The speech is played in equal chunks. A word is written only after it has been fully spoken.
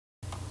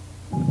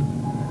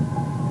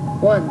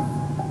Once,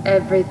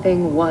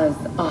 everything was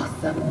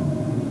awesome.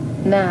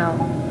 Now,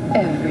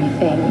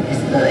 everything is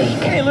bleak.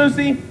 Hey,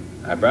 Lucy.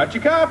 I brought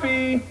you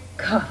coffee.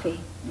 Coffee.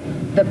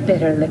 The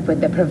bitter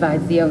liquid that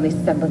provides the only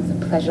semblance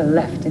of pleasure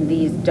left in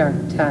these dark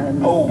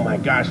times. Oh my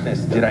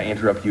goshness. Did I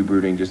interrupt you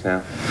brooding just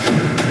now?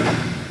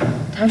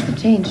 Times have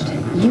changed.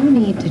 You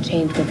need to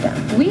change with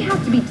them. We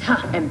have to be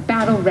tough and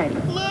battle ready.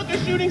 Look, a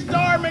shooting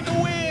star, make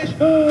a wish.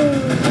 Oh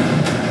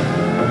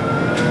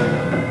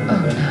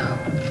no.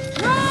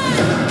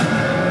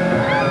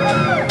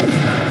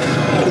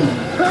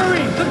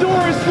 Hurry, the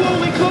door is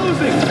slowly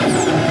closing.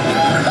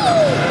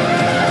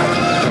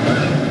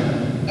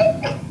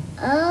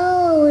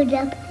 Oh,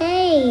 the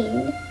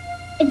pain.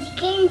 It's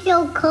getting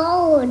so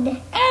cold.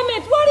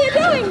 Emmet, what are you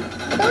doing?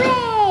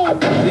 Hooray!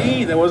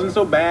 See, that wasn't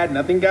so bad.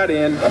 Nothing got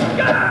in.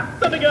 Ah,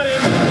 something got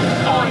in.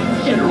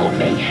 I'm General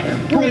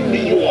Mayhem. Bring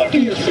me your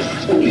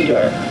fiercest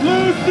leader.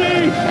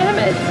 Lucy!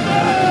 Emmet!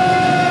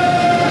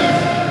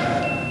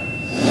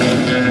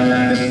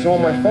 This is all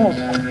my fault.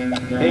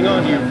 Hang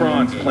on to your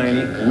prawns,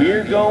 Planny.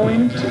 We're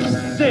going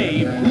to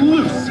save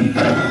Lucy.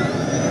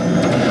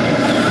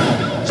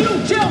 You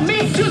tell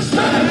me to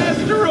stop!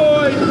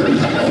 Asteroid!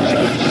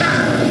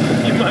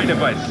 You mind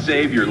if I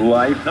save your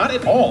life? Not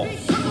at all.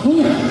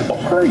 Who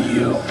are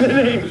you? The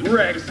name's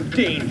Rex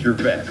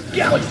Dangervest.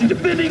 Galaxy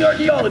defending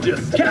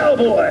archaeologist,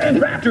 cowboy, and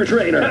raptor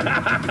trainer.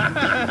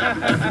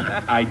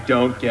 I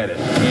don't get it.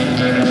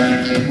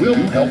 Will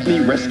you help me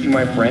rescue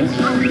my friends?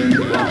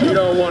 You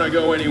don't want to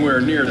go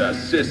anywhere near the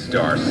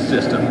Sistar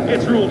system.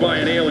 It's ruled by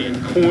an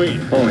alien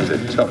queen. Only the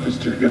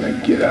toughest are gonna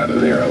get out of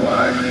there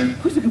alive.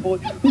 Who's a good boy?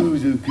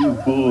 Who's a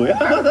good boy?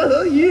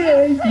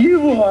 Yes,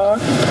 you are.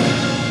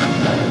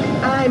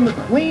 I'm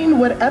Queen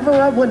Whatever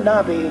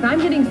Wa-Nabi. I'm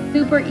getting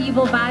super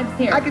evil vibes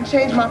here. I can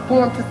change my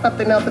form to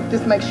something else if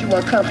this makes you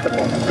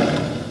uncomfortable.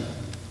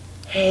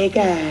 Hey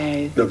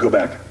guys. No, go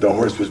back. The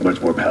horse was much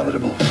more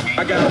palatable.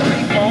 I got a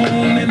play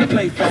phone and a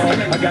play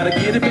phone. I gotta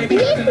get it, baby.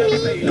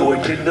 No,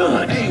 it did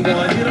not.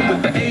 A1, hit him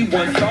with the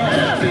A1 song.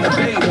 Sing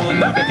J1,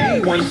 not the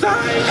A1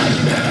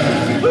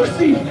 side.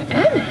 Lucy!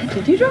 Emmet,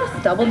 did you draw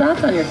stubble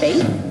dots on your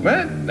face?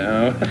 What?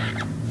 No.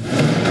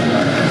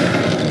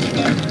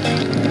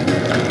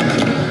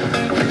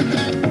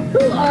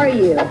 Who are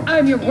you?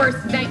 I'm your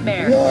worst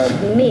nightmare.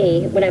 You're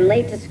me when I'm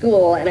late to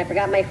school and I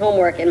forgot my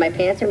homework and my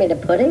pants are made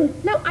of pudding?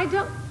 No, I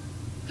don't.